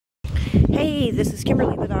Hey, this is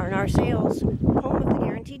Kimberly with R&R Sales, home of the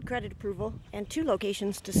guaranteed credit approval and 2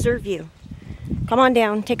 locations to serve you. Come on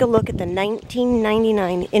down, take a look at the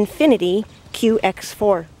 1999 Infiniti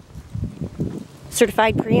QX4.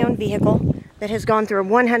 Certified pre-owned vehicle that has gone through a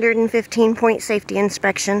 115-point safety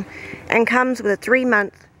inspection and comes with a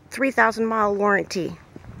 3-month, 3,000-mile warranty.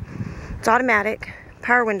 It's automatic,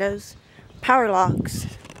 power windows, power locks,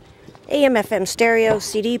 AM/FM stereo,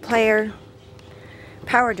 CD player,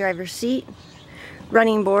 power driver's seat,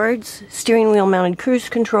 running boards, steering wheel mounted cruise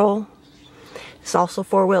control. It's also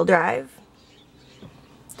 4-wheel drive.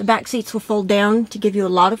 The back seats will fold down to give you a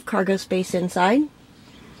lot of cargo space inside.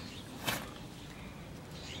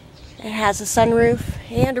 It has a sunroof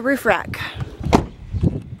and a roof rack.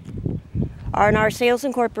 R&R Sales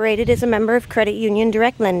Incorporated is a member of Credit Union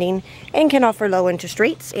Direct Lending and can offer low interest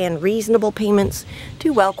rates and reasonable payments to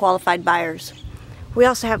well-qualified buyers. We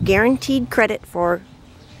also have guaranteed credit for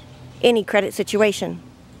any credit situation.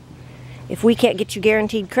 If we can't get you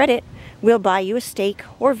guaranteed credit, we'll buy you a steak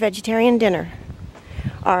or vegetarian dinner.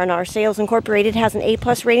 R&R Sales Incorporated has an A+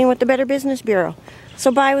 rating with the Better Business Bureau,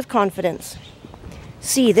 so buy with confidence.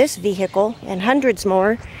 See this vehicle and hundreds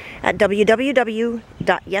more at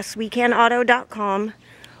www.yeswecanauto.com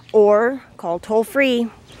or call toll-free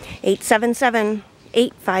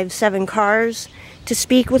 877-857-CARS to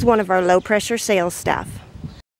speak with one of our low-pressure sales staff.